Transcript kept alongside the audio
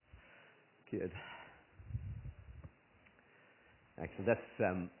Good.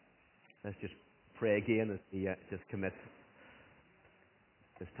 Excellent. Let's just pray again as we just commit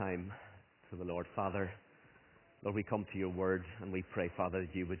this time to the Lord. Father, Lord, we come to your word and we pray, Father,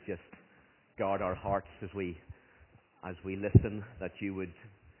 that you would just guard our hearts as we listen, that you would,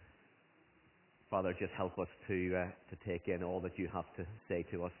 Father, just help us to take in all that you have to say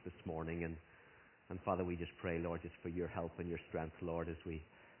to us this morning. And Father, we just pray, Lord, just for your help and your strength, Lord, as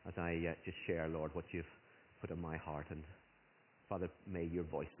I just share, Lord, what you've put in my heart. And Father, may your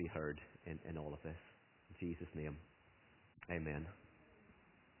voice be heard in all of this. In Jesus' name, amen.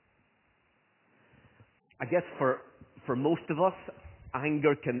 I guess for most of us,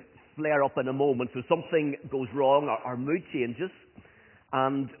 anger can flare up in a moment. So something goes wrong, our mood changes,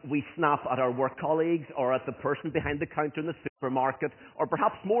 and we snap at our work colleagues or at the person behind the counter in the supermarket, or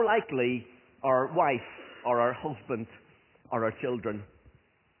perhaps more likely, our wife or our husband or our children.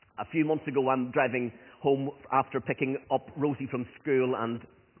 A few months ago, I'm driving home after picking up Rosie from school, and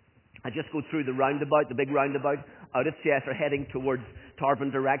I just go through the roundabout, the big roundabout, out of Chester, heading towards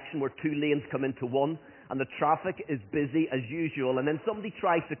Tarvin direction, where two lanes come into one, and the traffic is busy as usual, and then somebody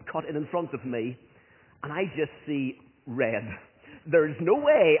tries to cut in front of me, and I just see red. There's no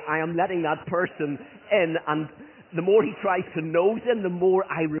way I am letting that person in, and the more he tries to nose in, the more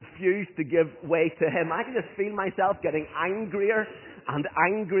I refuse to give way to him. I can just feel myself getting angrier and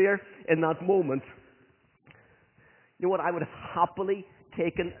angrier in that moment. You know what? I would have happily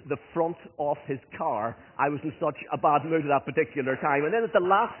taken the front off his car. I was in such a bad mood at that particular time. And then at the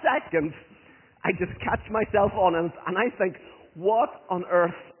last second, I just catch myself on and I think, what on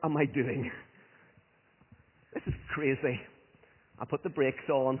earth am I doing? This is crazy. I put the brakes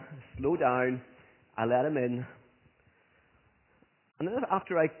on, slow down, I let him in. And then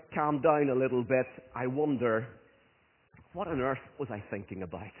after I calm down a little bit, I wonder, what on earth was I thinking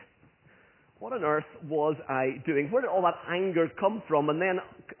about? What on earth was I doing? Where did all that anger come from? And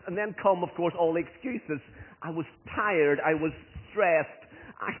then come, of course, all the excuses. I was tired. I was stressed.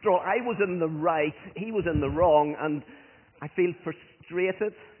 After all, I was in the right. He was in the wrong. And I feel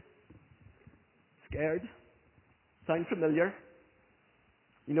frustrated, scared. Sound familiar?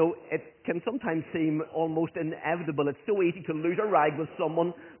 You know, it can sometimes seem almost inevitable. It's so easy to lose a rag with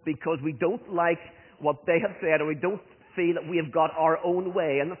someone because we don't like what they have said, or we don't feel that we have got our own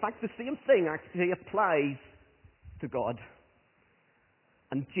way. And in fact, the same thing actually applies to God.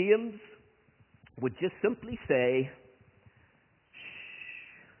 And James would just simply say,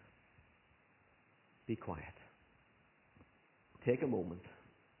 shh, be quiet. Take a moment.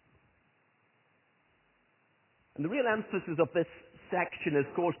 And the real emphasis of this section,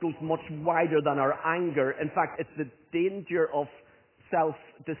 of course, goes much wider than our anger. In fact, it's the danger of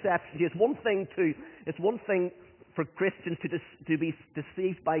self-deception. It's one thing for Christians to be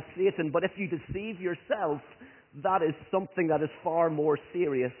deceived by Satan, but if you deceive yourself, that is something that is far more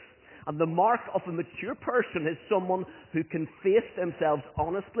serious. And the mark of a mature person is someone who can face themselves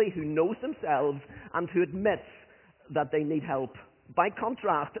honestly, who knows themselves, and who admits that they need help. By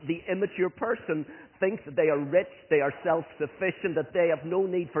contrast, the immature person thinks that they are rich, they are self-sufficient, that they have no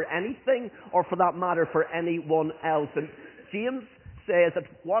need for anything, or for that matter, for anyone else. And James says that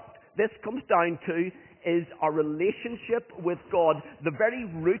what this comes down to is our relationship with God. The very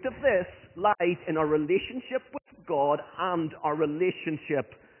root of this lies in our relationship with God and our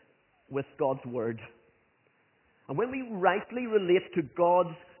relationship with God's Word. And when we rightly relate to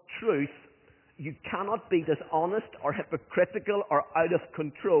God's truth, you cannot be dishonest or hypocritical or out of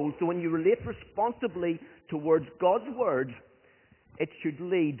control. So when you relate responsibly towards God's Word, it should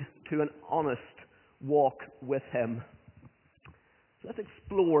lead to an honest walk with Him. So let's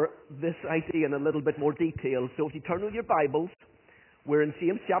explore this idea in a little bit more detail. So if you turn with your Bibles, we're in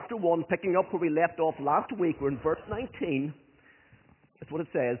James chapter 1, picking up where we left off last week. We're in verse 19. That's what it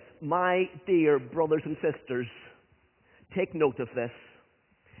says. My dear brothers and sisters, take note of this.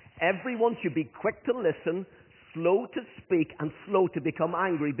 Everyone should be quick to listen, slow to speak, and slow to become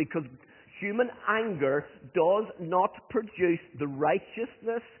angry, because human anger does not produce the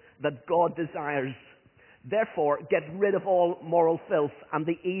righteousness that God desires. Therefore, get rid of all moral filth and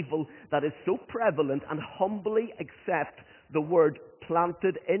the evil that is so prevalent, and humbly accept the word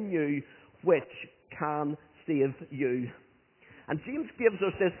planted in you, which can save you. And James gives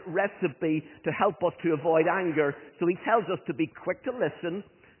us this recipe to help us to avoid anger. So he tells us to be quick to listen,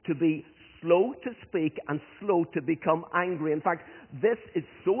 to be slow to speak, and slow to become angry. In fact, this is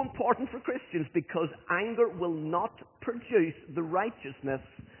so important for Christians because anger will not produce the righteousness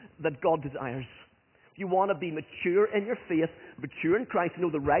that God desires. If you want to be mature in your faith, mature in Christ, know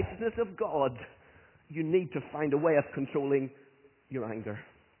the righteousness of God, you need to find a way of controlling your anger.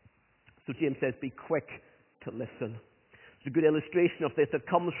 So James says, be quick to listen. It's a good illustration of this that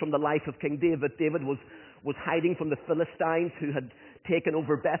comes from the life of King David. David was hiding from the Philistines who had taken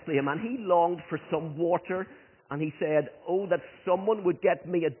over Bethlehem, and he longed for some water, and he said, oh, that someone would get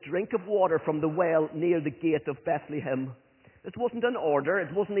me a drink of water from the well near the gate of Bethlehem. This wasn't an order,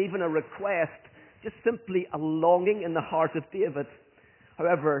 it wasn't even a request, just simply a longing in the heart of David.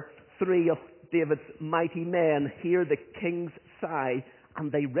 However, 3 of David's mighty men hear the king's sigh,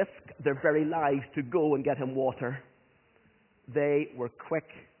 and they risk their very lives to go and get him water. They were quick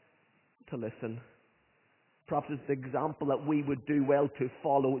to listen. Perhaps it's the example that we would do well to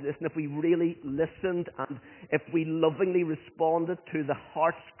follow. Listen, if we really listened and if we lovingly responded to the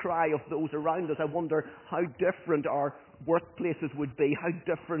heart's cry of those around us, I wonder how different our workplaces would be, how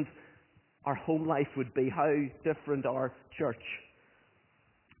different our home life would be, how different our church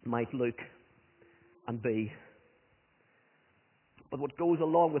might look and be. But what goes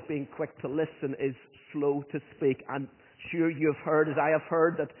along with being quick to listen is slow to speak. I'm sure you have heard, as I have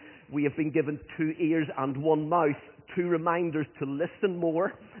heard, that we have been given 2 ears and 1 mouth, 2 reminders to listen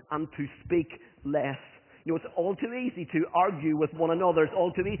more and to speak less. You know, it's all too easy to argue with one another. It's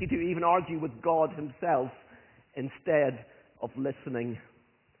all too easy to even argue with God himself instead of listening.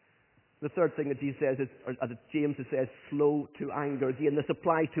 The third thing that Jesus says is, or as James says, slow to anger. Again, this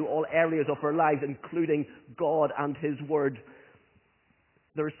applies to all areas of our lives, including God and his word.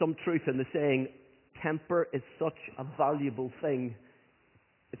 There is some truth in the saying, temper is such a valuable thing,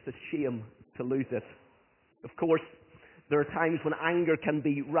 it's a shame to lose it. Of course, there are times when anger can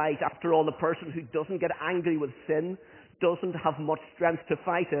be right. After all, the person who doesn't get angry with sin doesn't have much strength to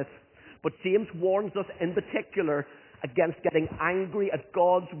fight it. But James warns us in particular against getting angry at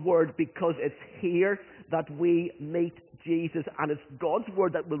God's word, because it's here that we meet Jesus, and it's God's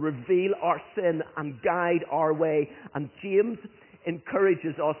word that will reveal our sin and guide our way. And James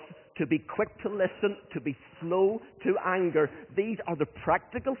encourages us to be quick to listen, to be slow to anger. These are the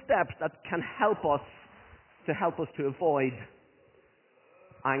practical steps that can help us to avoid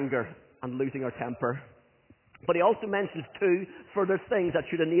anger and losing our temper. But he also mentions 2 further things that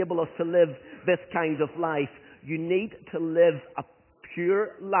should enable us to live this kind of life. You need to live a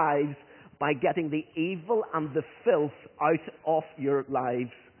pure lives by getting the evil and the filth out of your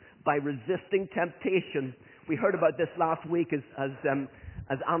lives, by resisting temptation. We heard about this last week as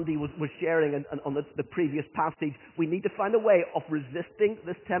Andy was sharing on the previous passage. We need to find a way of resisting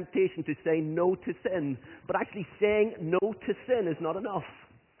this temptation to say no to sin. But actually saying no to sin is not enough.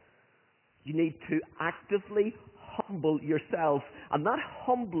 You need to actively humble yourself. And that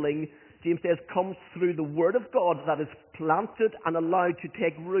humbling, James says, comes through the Word of God that is planted and allowed to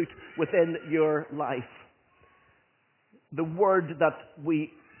take root within your life. The word that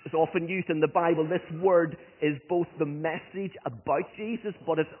is often used in the Bible, this word is both the message about Jesus,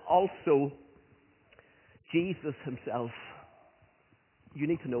 but it's also Jesus himself. You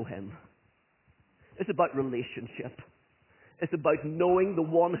need to know him. It's about relationship. It's about knowing the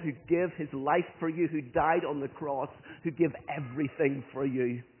one who gave his life for you, who died on the cross, who gave everything for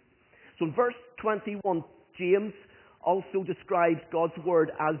you. So in verse 21, James also describes God's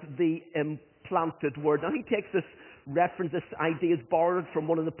word as the implanted word. Now he takes this reference, this idea is borrowed from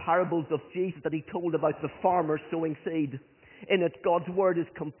one of the parables of Jesus that he told about the farmer sowing seed. In it, God's word is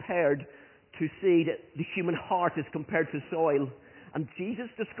compared to seed. The human heart is compared to soil. And Jesus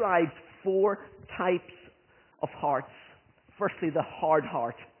describes 4 types of hearts. Firstly, the hard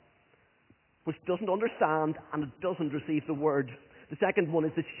heart, which doesn't understand and it doesn't receive the word. The second one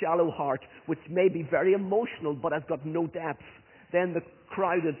is the shallow heart, which may be very emotional but has got no depth. Then the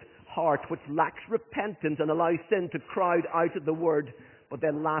crowded heart, which lacks repentance and allows sin to crowd out of the word. But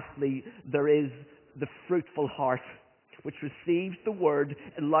then lastly, there is the fruitful heart, which receives the word,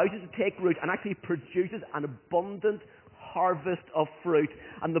 allows it to take root, and actually produces an abundant harvest of fruit.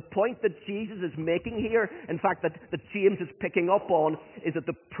 And the point that Jesus is making here, in fact, that James is picking up on, is that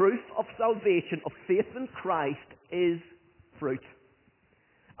the proof of salvation, of faith in Christ, is fruit.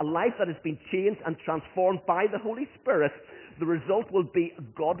 A life that has been changed and transformed by the Holy Spirit. The result will be a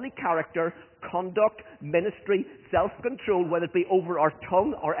godly character, conduct, ministry, self-control, whether it be over our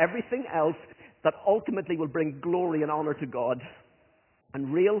tongue or everything else, that ultimately will bring glory and honor to God.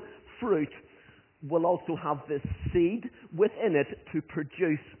 And real fruit will also have this seed within it to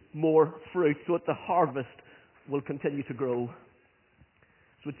produce more fruit, so that the harvest will continue to grow.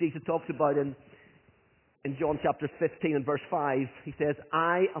 That's what Jesus talks about in John chapter 15 and verse 5. He says,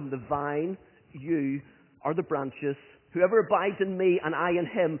 I am the vine, you are the branches. Whoever abides in me and I in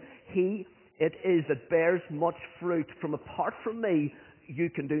him, he it is that bears much fruit. From apart from me, you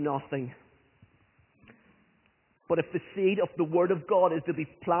can do nothing. But if the seed of the Word of God is to be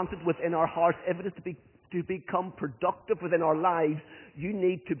planted within our hearts, if it is to become productive within our lives, you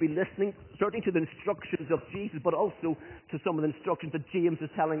need to be listening, certainly to the instructions of Jesus, but also to some of the instructions that James is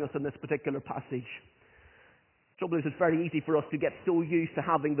telling us in this particular passage. Trouble is, it's very easy for us to get so used to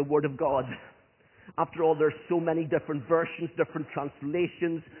having the Word of God. After all, there's so many different versions, different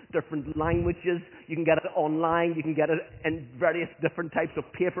translations, different languages. You can get it online. You can get it in various different types of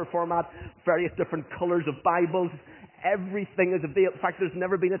paper format, various different colors of Bibles. Everything is available. In fact, there's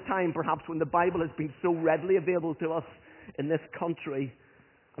never been a time, perhaps, when the Bible has been so readily available to us in this country.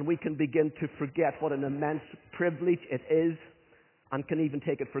 And we can begin to forget what an immense privilege it is and can even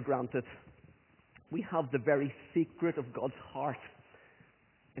take it for granted. We have the very secret of God's heart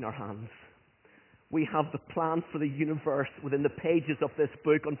in our hands. We have the plan for the universe within the pages of this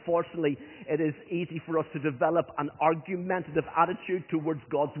book. Unfortunately, it is easy for us to develop an argumentative attitude towards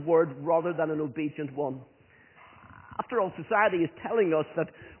God's Word rather than an obedient one. After all, society is telling us that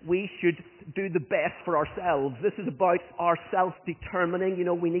we should do the best for ourselves. This is about our self-determining.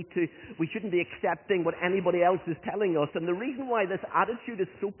 We shouldn't be accepting what anybody else is telling us. And the reason why this attitude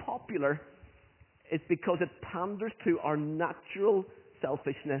is so popular is because it panders to our natural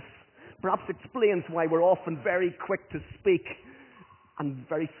selfishness. Perhaps explains why we're often very quick to speak and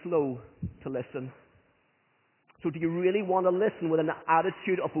very slow to listen. So do you really want to listen with an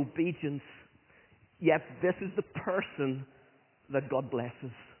attitude of obedience? Yet this is the person that God blesses.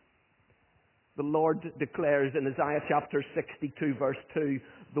 The Lord declares in Isaiah chapter 62 verse 2,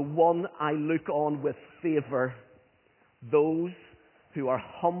 "The one I look on with favor, those who are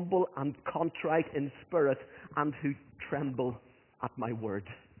humble and contrite in spirit and who tremble at my word."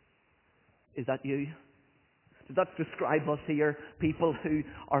 Is that you? Does that describe us here? People who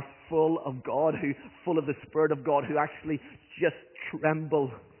are full of God, who full of the Spirit of God, who actually just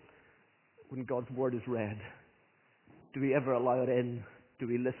tremble when God's Word is read. Do we ever allow it in? Do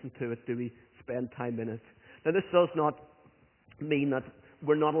we listen to it? Do we spend time in it? Now, this does not mean that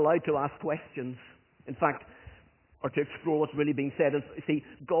we're not allowed to ask questions. In fact, or to explore what's really being said. And see,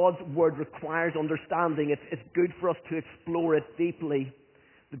 God's Word requires understanding. It's good for us to explore it deeply.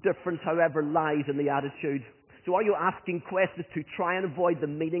 The difference, however, lies in the attitude. So are you asking questions to try and avoid the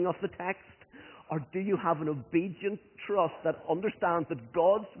meaning of the text? Or do you have an obedient trust that understands that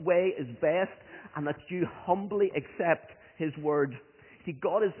God's way is best and that you humbly accept His Word? See,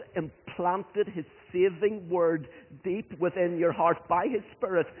 God has implanted His saving Word deep within your heart by His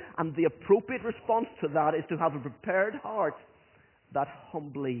Spirit, and the appropriate response to that is to have a prepared heart that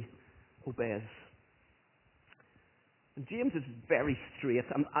humbly obeys. And James is very straight.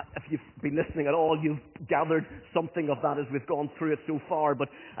 If you've been listening at all, you've gathered something of that as we've gone through it so far. But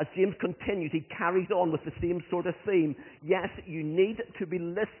as James continues, he carries on with the same sort of theme. Yes, you need to be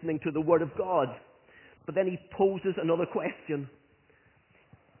listening to the Word of God. But then he poses another question.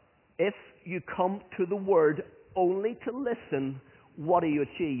 If you come to the Word only to listen, what do you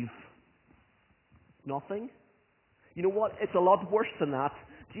achieve? Nothing? You know what? It's a lot worse than that.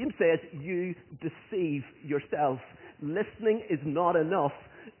 James says you deceive yourself. Listening is not enough.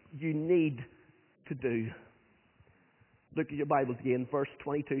 You need to do. Look at your Bibles again, verse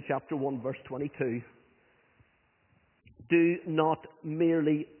 22, chapter 1, verse 22. Do not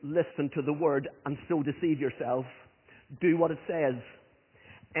merely listen to the Word and so deceive yourself. Do what it says.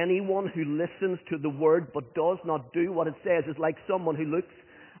 Anyone who listens to the Word but does not do what it says is like someone who looks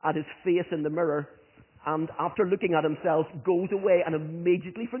at his face in the mirror and after looking at himself goes away and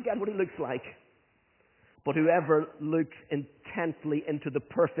immediately forgets what he looks like. But whoever looks intently into the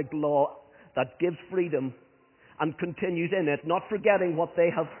perfect law that gives freedom and continues in it, not forgetting what they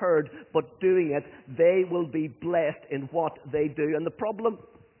have heard, but doing it, they will be blessed in what they do. And the problem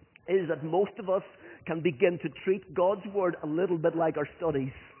is that most of us can begin to treat God's Word a little bit like our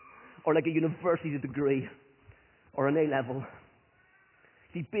studies, or like a university degree, or an A-level.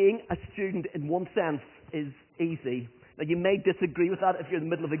 See, being a student in one sense is easy. Now, you may disagree with that if you're in the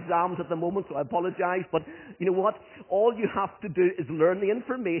middle of exams at the moment, so I apologize. But you know what? All you have to do is learn the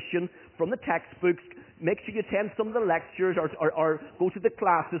information from the textbooks, make sure you attend some of the lectures or go to the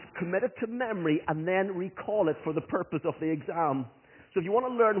classes, commit it to memory, and then recall it for the purpose of the exam. So if you want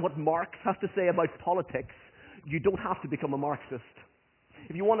to learn what Marx has to say about politics, you don't have to become a Marxist.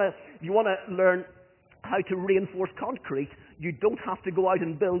 If you want to learn how to reinforce concrete, you don't have to go out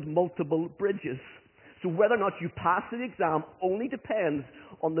and build multiple bridges. So whether or not you pass the exam only depends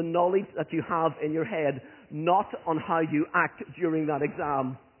on the knowledge that you have in your head, not on how you act during that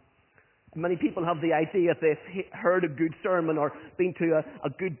exam. Many people have the idea if they've heard a good sermon or been to a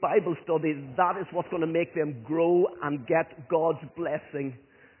good Bible study, that is what's going to make them grow and get God's blessing.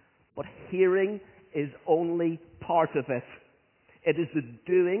 But hearing is only part of it. It is the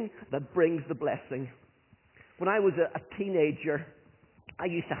doing that brings the blessing. When I was a teenager, I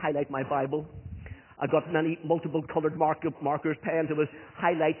used to highlight my Bible. I got many multiple coloured markers, pens. It was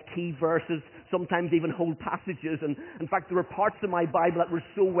highlight key verses, sometimes even whole passages. And in fact, there were parts of my Bible that were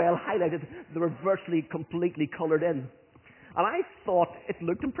so well highlighted, they were virtually completely coloured in. And I thought it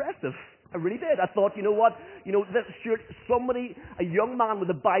looked impressive. I really did. I thought, you know what? A young man with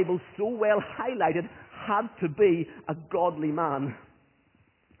the Bible so well highlighted had to be a godly man.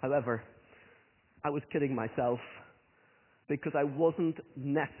 However, I was kidding myself, because I wasn't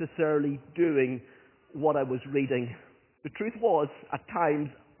necessarily doing what I was reading. The truth was, at times,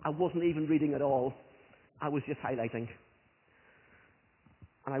 I wasn't even reading at all. I was just highlighting.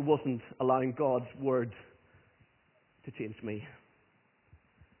 And I wasn't allowing God's Word to change me.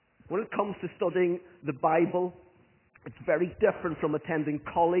 When it comes to studying the Bible, it's very different from attending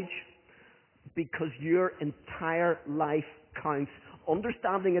college, because your entire life counts.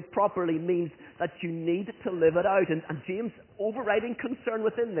 Understanding it properly means that you need to live it out. And James' overriding concern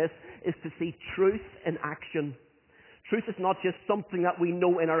within this is to see truth in action. Truth is not just something that we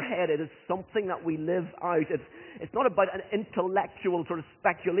know in our head. It is something that we live out. It's not about an intellectual sort of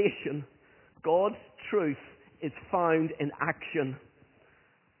speculation. God's truth is found in action.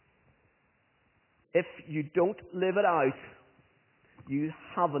 If you don't live it out, you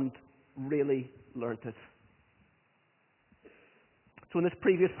haven't really learnt it. So in this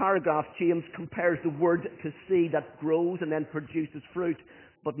previous paragraph, James compares the word to seed that grows and then produces fruit.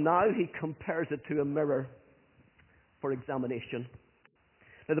 But now he compares it to a mirror for examination.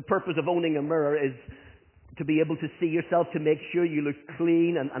 Now, the purpose of owning a mirror is to be able to see yourself, to make sure you look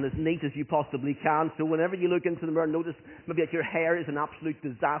clean and as neat as you possibly can. So whenever you look into the mirror, notice maybe that your hair is an absolute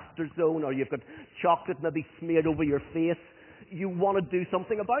disaster zone, or you've got chocolate maybe smeared over your face. You want to do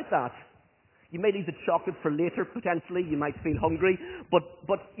something about that. You may leave the chocolate for later, potentially. You might feel hungry. But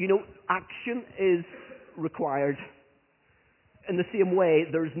action is required. In the same way,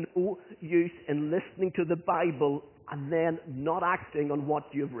 there's no use in listening to the Bible and then not acting on what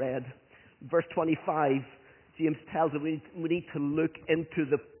you've read. Verse 25, James tells us we need to look into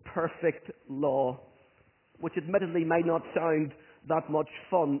the perfect law, which admittedly might not sound that much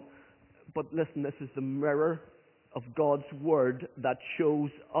fun. But listen, this is the mirror of God's Word that shows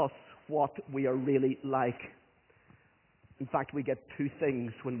us what we are really like. In fact, we get two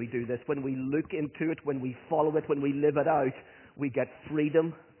things when we do this. When we look into it, when we follow it, when we live it out, we get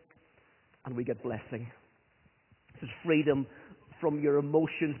freedom and we get blessing. This is freedom from your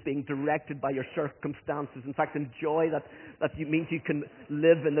emotions being directed by your circumstances. In fact, enjoy that means you can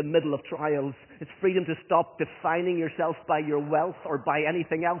live in the middle of trials. It's freedom to stop defining yourself by your wealth or by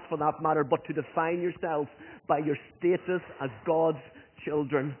anything else for that matter, but to define yourself by your status as God's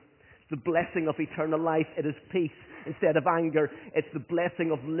children. The blessing of eternal life, it is peace instead of anger. It's the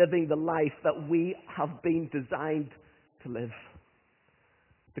blessing of living the life that we have been designed to live.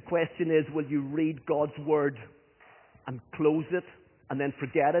 The question is, will you read God's Word and close it and then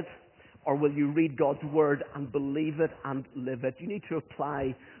forget it? Or will you read God's Word and believe it and live it? You need to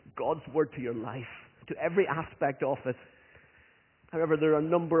apply God's Word to your life, to every aspect of it. However, there are a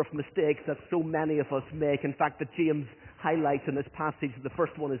number of mistakes that so many of us make. In fact, that James highlights in this passage. The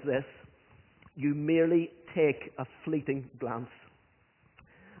first one is this: you merely take a fleeting glance.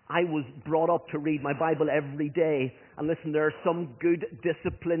 I was brought up to read my Bible every day. And listen, there are some good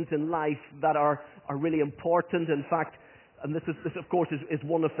disciplines in life that are really important. In fact, and this of course is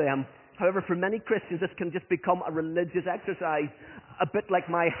one of them. However, for many Christians, this can just become a religious exercise, a bit like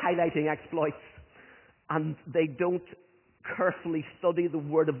my highlighting exploits. And they don't carefully study the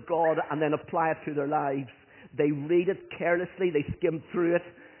Word of God and then apply it to their lives. They read it carelessly, they skim through it,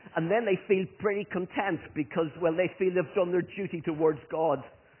 and then they feel pretty content because, well, they feel they've done their duty towards God.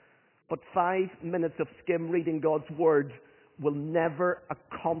 But 5 minutes of skim reading God's Word will never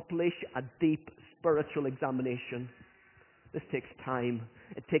accomplish a deep spiritual examination. This takes time.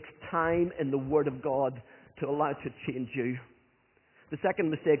 It takes time in the Word of God to allow it to change you. The second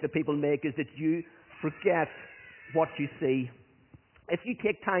mistake that people make is that you forget what you see. If you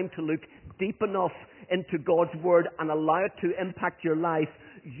take time to look deep enough into God's Word and allow it to impact your life,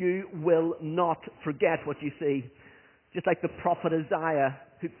 you will not forget what you see. Just like the prophet Isaiah,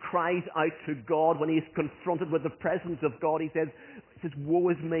 who cries out to God when he is confronted with the presence of God. He says, woe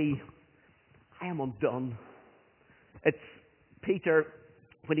is me, I am undone. It's Peter,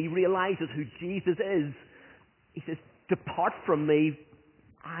 when he realizes who Jesus is, he says, depart from me,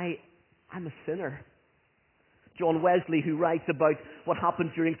 I'm a sinner. John Wesley, who writes about what happened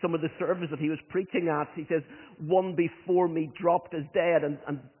during some of the service that he was preaching at, he says, "One before me dropped as dead,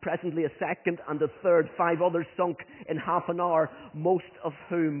 and presently a second and a third, 5 others sunk in half an hour, most of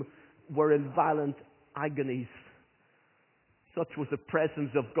whom were in violent agonies." Such was the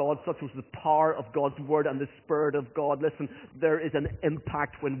presence of God, such was the power of God's Word and the Spirit of God. Listen, there is an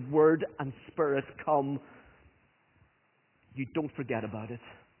impact when Word and Spirit come. You don't forget about it.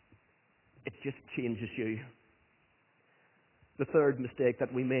 It just changes you. The third mistake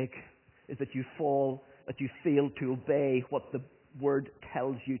that we make is that you fail to obey what the Word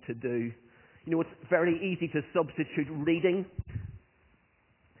tells you to do. You know, it's very easy to substitute reading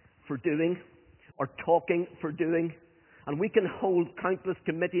for doing, or talking for doing. And we can hold countless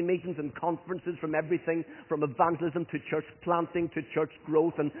committee meetings and conferences from everything from evangelism to church planting to church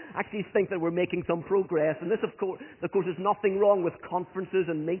growth, and actually think that we're making some progress. And this, of course, there's nothing wrong with conferences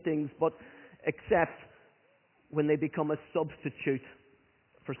and meetings, but except when they become a substitute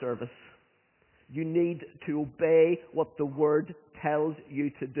for service. You need to obey what the Word tells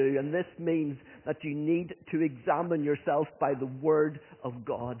you to do. And this means that you need to examine yourself by the Word of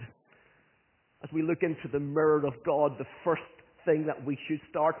God. As we look into the mirror of God, the first thing that we should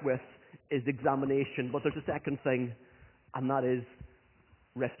start with is examination. But there's a second thing, and that is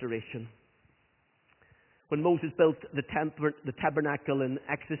restoration. When Moses built the tabernacle in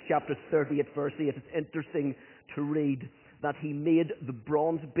Exodus chapter 38, verse 8, it's interesting to read that he made the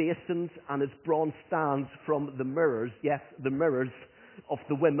bronze basins and his bronze stands from the mirrors, yes, the mirrors of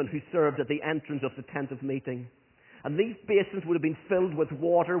the women who served at the entrance of the tent of meeting. And these basins would have been filled with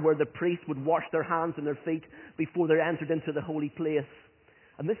water where the priest would wash their hands and their feet before they entered into the holy place.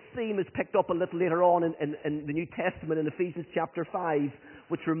 And this theme is picked up a little later on in the New Testament in Ephesians chapter 5,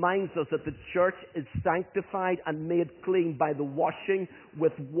 which reminds us that the church is sanctified and made clean by the washing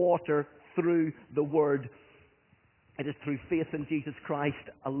with water through the Word. It is through faith in Jesus Christ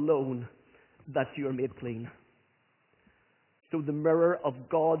alone that you are made clean. So the mirror of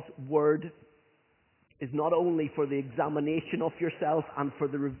God's Word is not only for the examination of yourself and for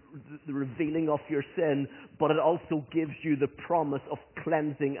the revealing of your sin, but it also gives you the promise of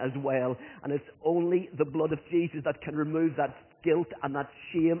cleansing as well. And it's only the blood of Jesus that can remove that guilt and that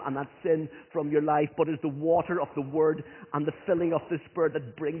shame and that sin from your life, but it's the water of the Word and the filling of the Spirit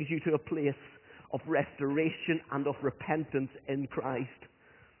that brings you to a place of restoration and of repentance in Christ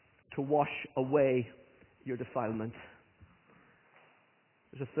to wash away your defilement.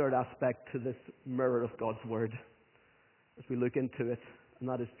 There's a third aspect to this mirror of God's Word as we look into it, and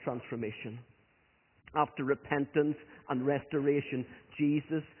that is transformation. After repentance and restoration,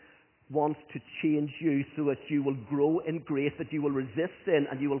 Jesus wants to change you so that you will grow in grace, that you will resist sin,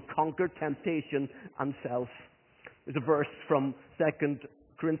 and you will conquer temptation and self. There's a verse from 2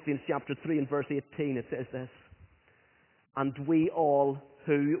 Corinthians chapter 3 and verse 18. It says this: "And we all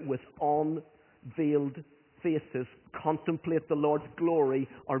who with unveiled faces contemplate the Lord's glory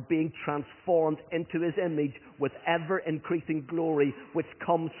are being transformed into His image with ever-increasing glory, which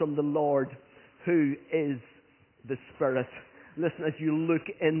comes from the Lord, who is the Spirit." Listen, as you look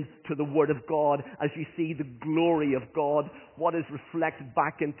into the Word of God, as you see the glory of God, what is reflected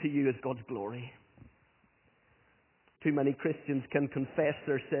back into you is God's glory. Too many Christians can confess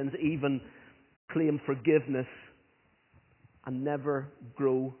their sins, even claim forgiveness, and never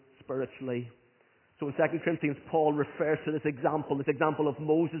grow spiritually. So in 2 Corinthians, Paul refers to this example of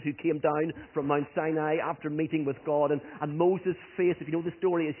Moses, who came down from Mount Sinai after meeting with God. And Moses' face, if you know the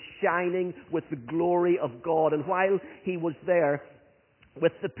story, is shining with the glory of God. And while he was there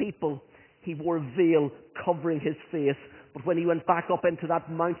with the people, he wore a veil covering his face. But when he went back up into that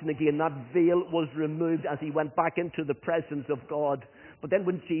mountain again, that veil was removed as he went back into the presence of God. But then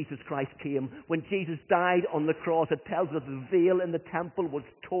when Jesus Christ came, when Jesus died on the cross, it tells us that the veil in the temple was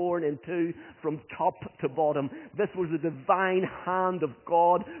torn in two from top to bottom. This was the divine hand of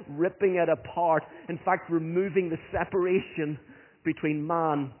God ripping it apart. In fact, removing the separation between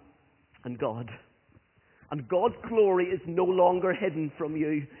man and God. And God's glory is no longer hidden from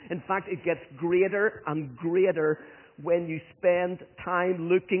you. In fact, it gets greater and greater when you spend time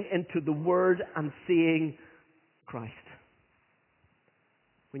looking into the Word and seeing Christ.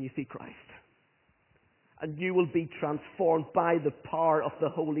 When you see Christ. And you will be transformed by the power of the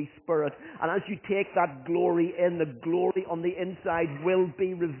Holy Spirit. And as you take that glory in, the glory on the inside will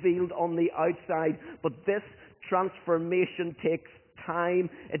be revealed on the outside. But this transformation takes time.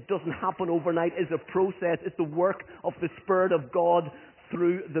 It doesn't happen overnight. It's a process. It's the work of the Spirit of God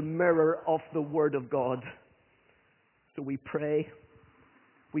through the mirror of the Word of God. So we pray.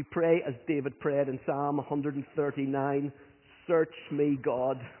 We pray as David prayed in Psalm 139, "Search me,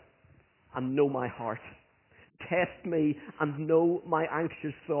 God, and know my heart. Test me and know my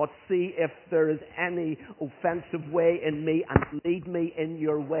anxious thoughts. See if there is any offensive way in me, and lead me in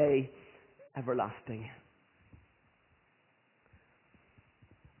your way everlasting.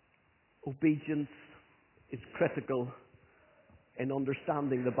 Obedience is critical in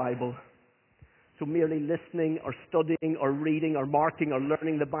understanding the Bible. So merely listening or studying or reading or marking or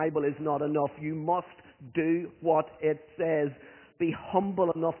learning the Bible is not enough. You must do what it says. Be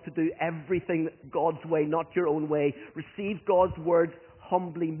humble enough to do everything God's way, not your own way. Receive God's word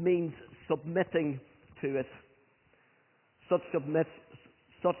humbly means submitting to it. Such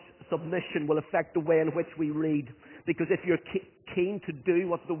submission will affect the way in which we read. Because if you're keen to do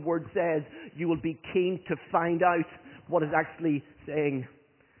what the word says, you will be keen to find out what it's actually saying.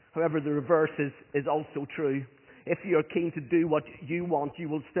 However, the reverse is also true. If you're keen to do what you want, you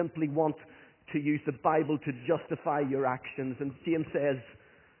will simply want to use the Bible to justify your actions. And James says,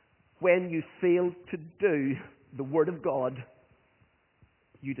 when you fail to do the Word of God,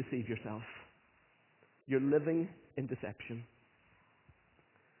 you deceive yourself. You're living in deception.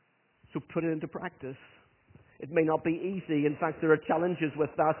 So put it into practice. It may not be easy. In fact, there are challenges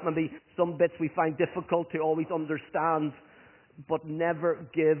with that. Maybe some bits we find difficult to always understand. But never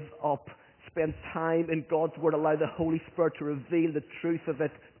give up. Spend time in God's Word. Allow the Holy Spirit to reveal the truth of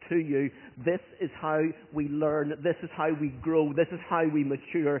it to you. This is how we learn. This is how we grow. This is how we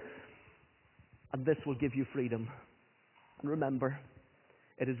mature. And this will give you freedom. And remember,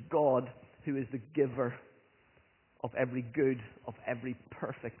 it is God who is the giver of every good, of every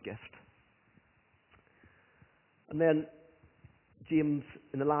perfect gift. And then James,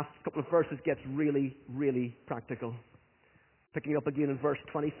 in the last couple of verses, gets really, really practical. Picking up again in verse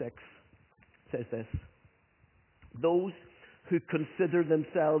 26, says this: those who consider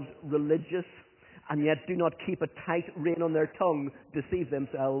themselves religious and yet do not keep a tight rein on their tongue deceive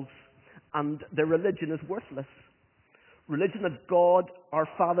themselves, and their religion is worthless. Religion that God our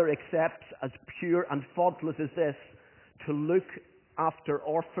Father accepts as pure and faultless is this: to look after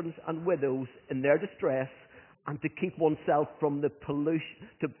orphans and widows in their distress, and to keep oneself from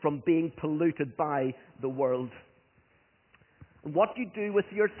being polluted by the world. And what you do with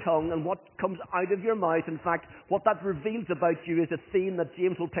your tongue and what comes out of your mouth, in fact, what that reveals about you is a theme that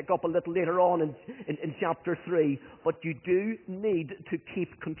James will pick up a little later on in chapter 3. But you do need to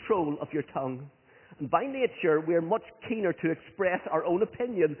keep control of your tongue. And by nature, we're much keener to express our own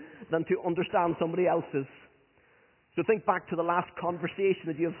opinion than to understand somebody else's. So think back to the last conversation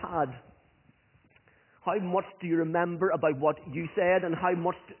that you've had. How much do you remember about what you said, and how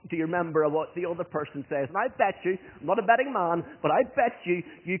much do you remember about what the other person says? And I bet you, I'm not a betting man, but I bet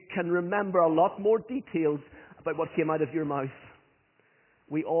you can remember a lot more details about what came out of your mouth.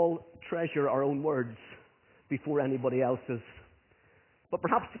 We all treasure our own words before anybody else's. But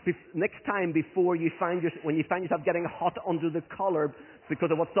perhaps next time when you find yourself getting hot under the collar because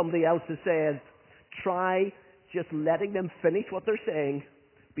of what somebody else has said, try just letting them finish what they're saying.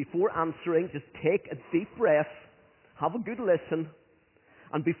 Before answering, just take a deep breath, have a good listen,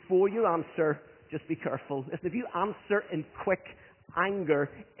 and before you answer, just be careful. Listen, if you answer in quick anger,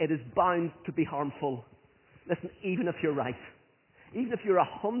 it is bound to be harmful. Listen, even if you're right. Even if you're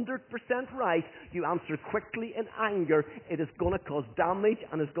 100% right, you answer quickly in anger, it is going to cause damage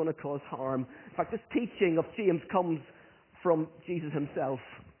and it's going to cause harm. In fact, this teaching of James comes from Jesus himself.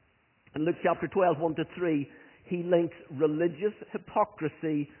 In Luke chapter 12, 1-3, he links religious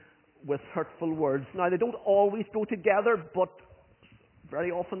hypocrisy with hurtful words. Now, they don't always go together, but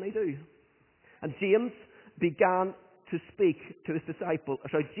very often they do. And James began to speak to his disciples.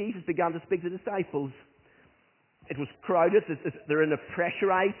 Jesus began to speak to the disciples. It was crowded. They're in a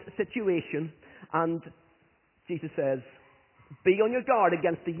pressurized situation. And Jesus says, be on your guard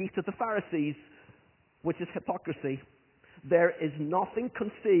against the yeast of the Pharisees, which is hypocrisy. There is nothing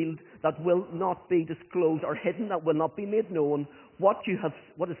concealed that will not be disclosed, or hidden that will not be made known. What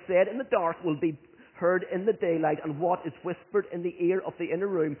is said in the dark will be heard in the daylight, and what is whispered in the ear of the inner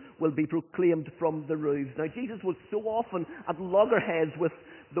room will be proclaimed from the roofs. Now, Jesus was so often at loggerheads with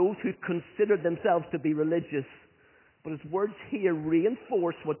those who considered themselves to be religious. But his words here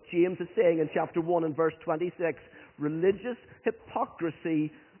reinforce what James is saying in chapter 1 and verse 26. Religious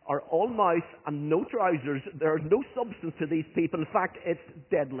hypocrisy are all mouth and no trousers. There is no substance to these people. In fact, it's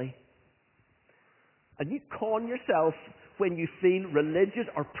deadly. And you con yourself when you feel religious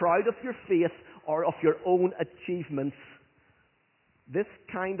or proud of your faith or of your own achievements. This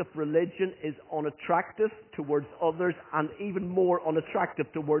kind of religion is unattractive towards others and even more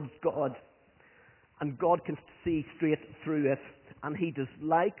unattractive towards God. And God can see straight through it. And he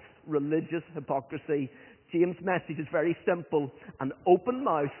dislikes religious hypocrisy. James' message is very simple. An open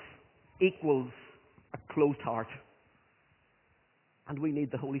mouth equals a closed heart. And we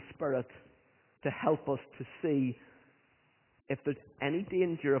need the Holy Spirit to help us to see if there's any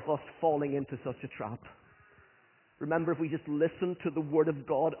danger of us falling into such a trap. Remember, if we just listen to the Word of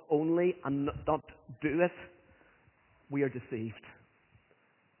God only and not do it, we are deceived.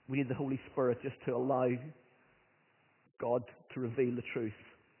 We need the Holy Spirit just to allow God to reveal the truth.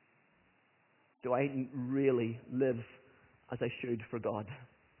 Do I really live as I should for God?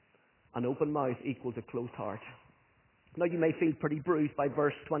 An open mouth equals a closed heart. Now you may feel pretty bruised by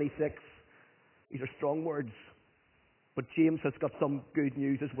verse 26. These are strong words. But James has got some good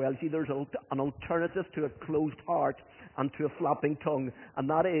news as well. See, there's an alternative to a closed heart and to a flapping tongue, and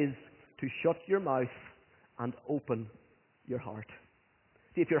that is to shut your mouth and open your heart.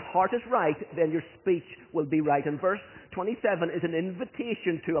 See, if your heart is right, then your speech will be right. And verse 27 is an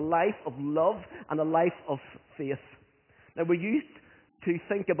invitation to a life of love and a life of faith. Now, we're used to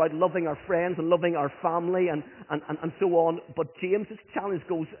think about loving our friends and loving our family and so on, but James's challenge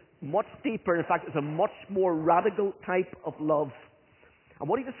goes much deeper. In fact, it's a much more radical type of love. And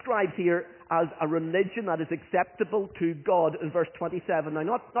what he describes here as a religion that is acceptable to God in verse 27. Now,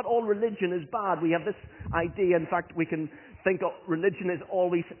 not all religion is bad. We have this idea. In fact, we can think of religion is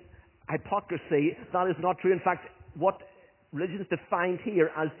always hypocrisy. That is not true. In fact, what religion is defined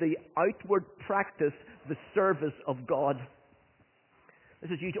here as the outward practice, the service of God. This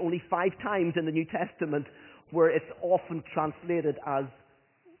is used only 5 times in the New Testament where it's often translated as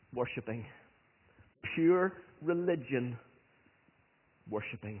worshipping. Pure religion,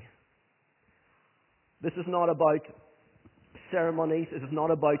 worshipping. This is not about ceremonies. This is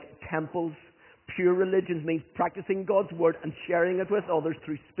not about temples. Pure religion means practicing God's word and sharing it with others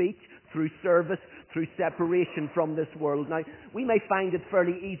through speech, through service, through separation from this world. Now, we may find it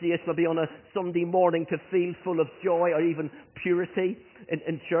fairly easy, maybe on a Sunday morning, to feel full of joy or even purity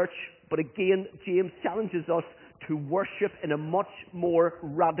in church. But again, James challenges us to worship in a much more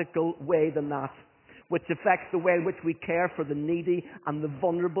radical way than that, which affects the way in which we care for the needy and the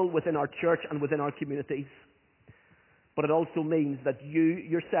vulnerable within our church and within our communities. But it also means that you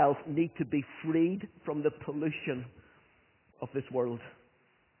yourself need to be freed from the pollution of this world.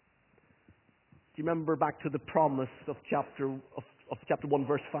 Do you remember back to the promise of chapter 1,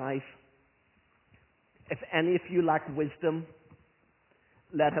 verse 5? If any of you lack wisdom,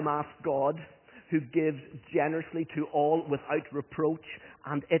 let him ask God, who gives generously to all without reproach,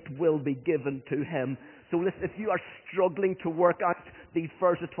 and it will be given to him. So listen, if you are struggling to work out these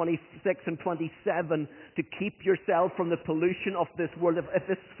verses 26 and 27 to keep yourself from the pollution of this world, if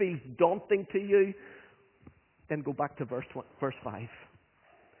this feels daunting to you, then go back to verse 5.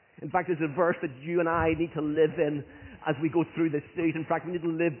 In fact, it's a verse that you and I need to live in as we go through this stage. In fact, we need to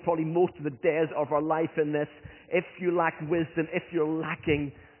live probably most of the days of our life in this. If you lack wisdom, if you're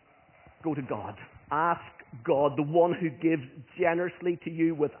lacking, go to God. Ask God, the one who gives generously to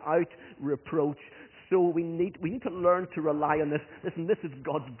you without reproach. So we need to learn to rely on this. Listen, this is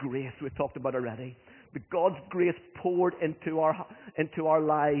God's grace we've talked about already. But God's grace poured into our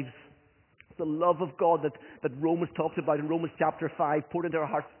lives. The love of God that Romans talks about in Romans chapter 5, poured into our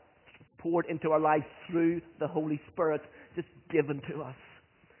hearts, poured into our lives through the Holy Spirit, just given to us.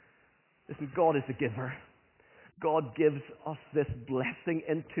 Listen, God is the giver. God gives us this blessing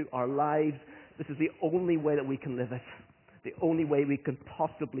into our lives. This is the only way that we can live it. The only way we can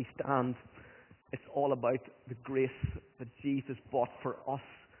possibly stand. It's all about the grace that Jesus bought for us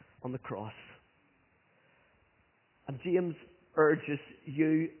on the cross. And James urges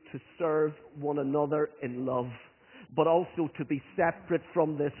you to serve one another in love, but also to be separate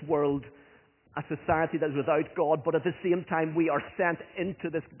from this world, a society that is without God, but at the same time we are sent into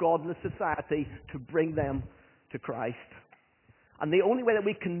this godless society to bring them to Christ. And the only way that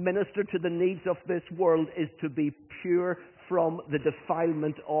we can minister to the needs of this world is to be pure from the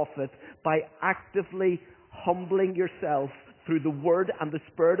defilement of it, by actively humbling yourself through the Word and the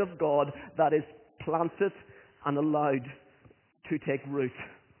Spirit of God that is planted and allowed to take root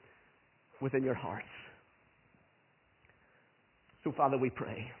within your hearts. So, Father, we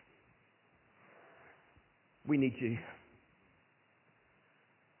pray. We need you.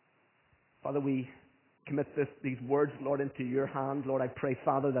 Father, we commit these words, Lord, into your hand. Lord, I pray,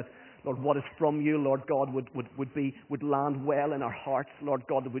 Father, that, Lord, what is from you, Lord God, would land well in our hearts. Lord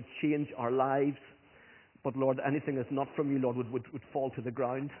God, that would change our lives. But, Lord, anything that's not from you, Lord, would fall to the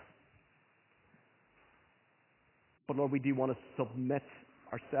ground. But, Lord, we do want to submit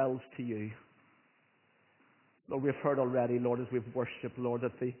ourselves to you. Lord, we've heard already, Lord, as we've worshipped, Lord,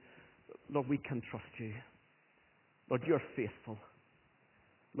 that Lord, we can trust you. Lord, you're faithful.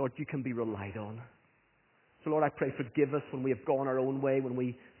 Lord, you can be relied on. So Lord, I pray forgive us when we have gone our own way, when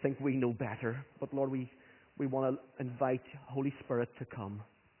we think we know better. But Lord, we want to invite Holy Spirit to come.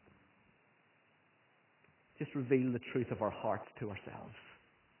 Just reveal the truth of our hearts to ourselves.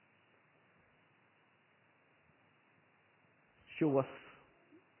 Show us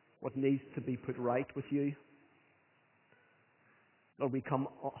what needs to be put right with you. Lord, we come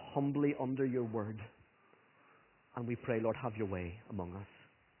humbly under your word. And we pray, Lord, have your way among us.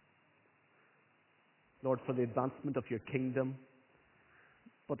 Lord, for the advancement of your kingdom.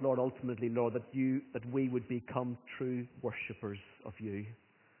 But Lord, ultimately, Lord, that we would become true worshippers of you.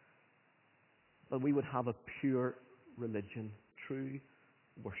 That we would have a pure religion, true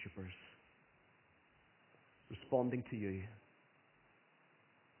worshippers. Responding to you.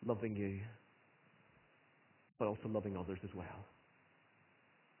 Loving you. But also loving others as well.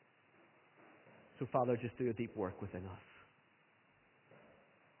 So Father, just do a deep work within us.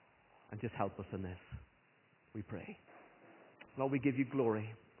 And just help us in this, we pray. Lord, we give you glory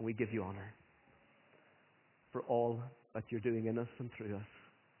and we give you honor for all that you're doing in us and through us.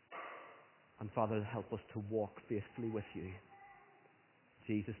 And Father, help us to walk faithfully with you. In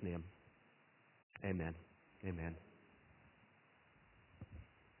Jesus' name, amen. Amen.